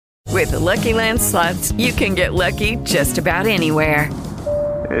With the Lucky Land Slots, you can get lucky just about anywhere.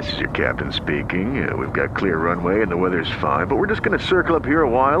 This is your captain speaking. We've got clear runway and the weather's fine, but we're just going to circle up here a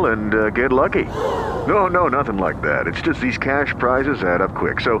while and get lucky. No, nothing like that. It's just these cash prizes add up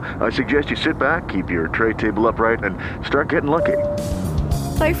quick. So I suggest you sit back, keep your tray table upright, and start getting lucky.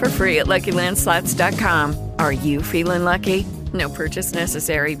 Play for free at LuckyLandSlots.com. Are you feeling lucky? No purchase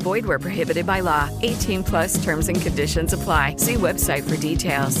necessary. Void where prohibited by law. 18 plus terms and conditions apply. See website for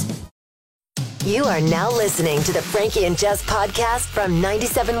details. You are now listening to the Frankie and Jess podcast from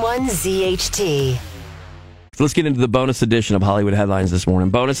 97.1 ZHT. So let's get into the bonus edition of Hollywood Headlines this morning.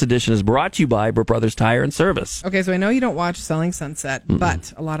 Bonus edition is brought to you by Britt Brothers Tire and Service. Okay, so I know you don't watch Selling Sunset,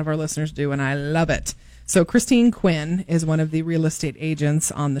 but a lot of our listeners do, and I love it. So Christine Quinn is one of the real estate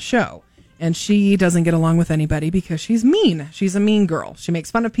agents on the show, and she doesn't get along with anybody because she's mean. She's a mean girl. She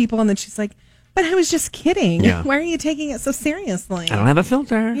makes fun of people, and then she's like, but I was just kidding. Yeah. Why are you taking it so seriously? I don't have a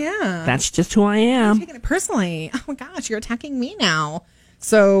filter. Yeah. That's just who I am. I'm taking it personally. Oh my gosh, you're attacking me now.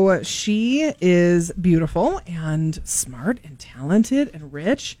 So she is beautiful and smart and talented and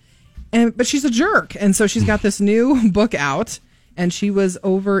rich, but she's a jerk. And so she's got this new book out, and she was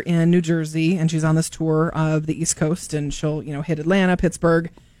over in New Jersey, and she's on this tour of the East Coast, and she'll, hit Atlanta, Pittsburgh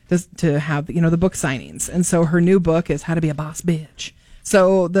to have, the book signings. And so her new book is How to Be a Boss Bitch.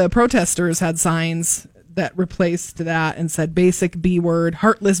 So the protesters had signs that replaced that and said basic B word,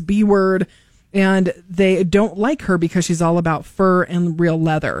 heartless B word. And they don't like her because she's all about fur and real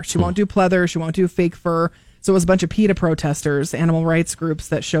leather. She won't do pleather. She won't do fake fur. So it was a bunch of PETA protesters, animal rights groups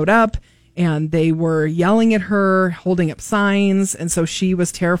that showed up, and they were yelling at her, holding up signs. And so she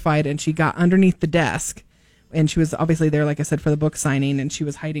was terrified, and she got underneath the desk. And she was obviously there, like I said, for the book signing, and she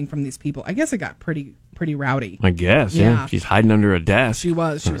was hiding from these people. I guess it got pretty rowdy. I guess, yeah. She's hiding under a desk. She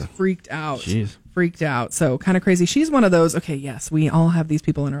was freaked out. Jeez. Freaked out. So kind of crazy. She's one of those, okay, yes, we all have these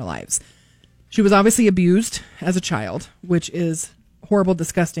people in our lives. She was obviously abused as a child, which is horrible,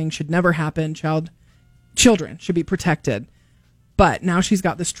 disgusting, should never happen. Children should be protected. But now she's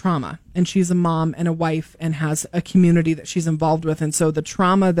got this trauma, and she's a mom and a wife and has a community that she's involved with. And so the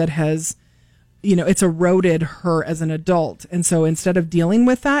trauma that has, it's eroded her as an adult. And so instead of dealing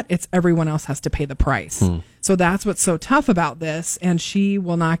with that, it's everyone else has to pay the price. So that's what's so tough about this. And she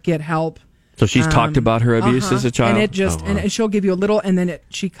will not get help. So she's talked about her abuse as a child? And and she'll give you a little, and then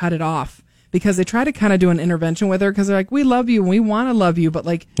she cut it off. Because they try to kind of do an intervention with her because they're like, we love you and we want to love you, but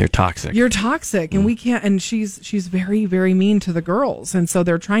like you're toxic. And we can't. And she's very, very mean to the girls, and so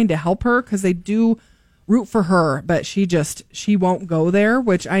they're trying to help her because they do root for her, but she won't go there.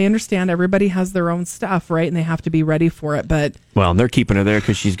 Which I understand. Everybody has their own stuff, right? And they have to be ready for it. But they're keeping her there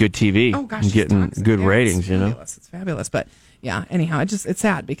because she's good TV. Oh gosh, and getting good ratings. It's fabulous, but. Yeah, anyhow, it's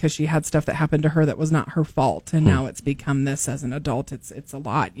sad because she had stuff that happened to her that was not her fault, and now it's become this as an adult. It's a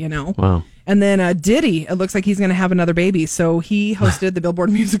lot, Wow. And then Diddy, it looks like he's going to have another baby. So he hosted the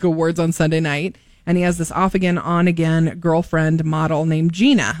Billboard Music Awards on Sunday night, and he has this off-again, on-again girlfriend model named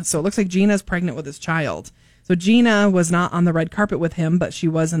Gina. So it looks like Gina's pregnant with his child. So Gina was not on the red carpet with him, but she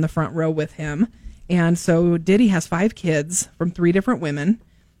was in the front row with him. And so Diddy has 5 kids from 3 different women.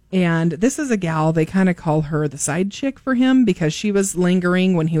 And this is a gal, they kind of call her the side chick for him because she was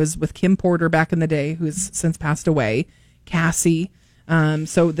lingering when he was with Kim Porter back in the day, who's since passed away, Cassie.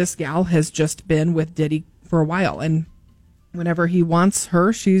 So this gal has just been with Diddy for a while. And whenever he wants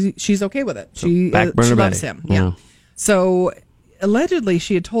her, she's okay with it. She loves him. Yeah. So allegedly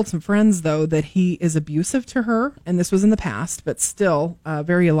she had told some friends, though, that he is abusive to her. And this was in the past, but still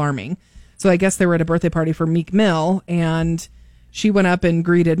very alarming. So I guess they were at a birthday party for Meek Mill, and she went up and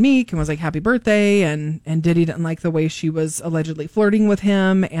greeted Meek and was like, happy birthday. And Diddy didn't like the way she was allegedly flirting with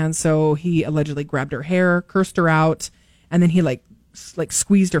him. And so he allegedly grabbed her hair, cursed her out. And then he like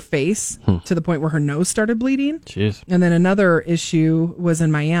squeezed her face to the point where her nose started bleeding. Jeez. And then another issue was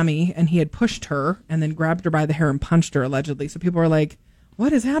in Miami, and he had pushed her and then grabbed her by the hair and punched her allegedly. So people were like,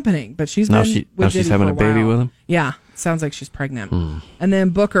 what is happening? But she's now been now she's having a baby with him? Yeah. Sounds like she's pregnant. And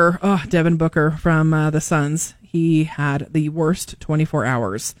then Devin Booker from the Suns. He had the worst 24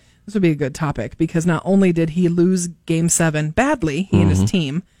 hours. This would be a good topic because not only did he lose Game 7 badly, he and his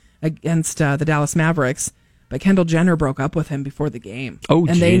team, against the Dallas Mavericks, but Kendall Jenner broke up with him before the game. Oh,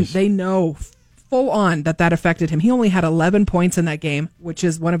 and geez. they know full on that affected him. He only had 11 points in that game, which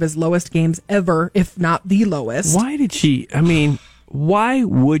is one of his lowest games ever, if not the lowest. Why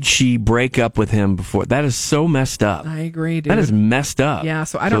would she break up with him before? That is so messed up. I agree, dude. That is messed up. Yeah,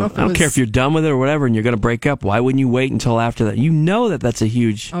 so I don't know if I don't care if you're done with it or whatever and you're going to break up. Why wouldn't you wait until after that? You know that's a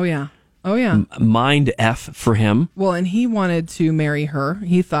huge mind F for him. Well, and he wanted to marry her.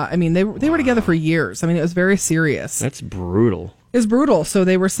 He thought, they were together for years. It was very serious. That's brutal. It's brutal. So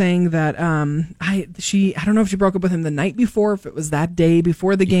they were saying that I don't know if she broke up with him the night before, if it was that day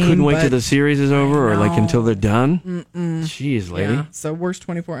before the game. Couldn't wait till the series is over, or like until they're done. Jeez, lady. Yeah. So worst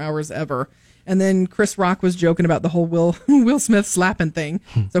 24 hours ever. And then Chris Rock was joking about the whole Will Smith slapping thing.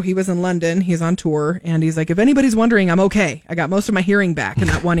 So he was in London. He's on tour. And he's like, if anybody's wondering, I'm okay. I got most of my hearing back in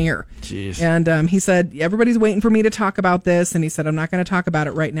that one ear. Jeez. And he said, everybody's waiting for me to talk about this. And he said, I'm not going to talk about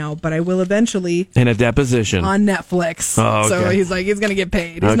it right now, but I will eventually. In a deposition. On Netflix. Oh, okay. So he's like, he's going to get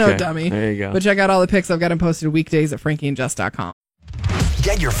paid. He's no dummy. There you go. But check out all the pics. I've got them posted weekdays at frankieandjess.com.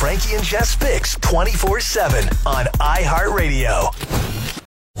 Get your Frankie and Jess fix 24/7 on iHeartRadio.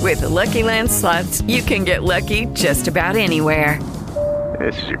 With the Lucky Land Slots, you can get lucky just about anywhere.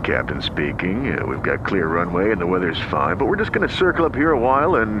 This is your captain speaking. We've got clear runway and the weather's fine, but we're just going to circle up here a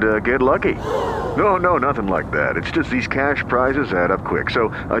while and get lucky. No, nothing like that. It's just these cash prizes add up quick. So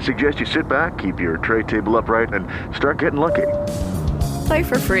I suggest you sit back, keep your tray table upright, and start getting lucky. Play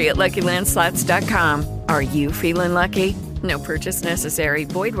for free at LuckyLandSlots.com. Are you feeling lucky? No purchase necessary.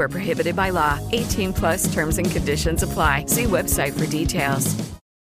 Void where prohibited by law. 18+ terms and conditions apply. See website for details.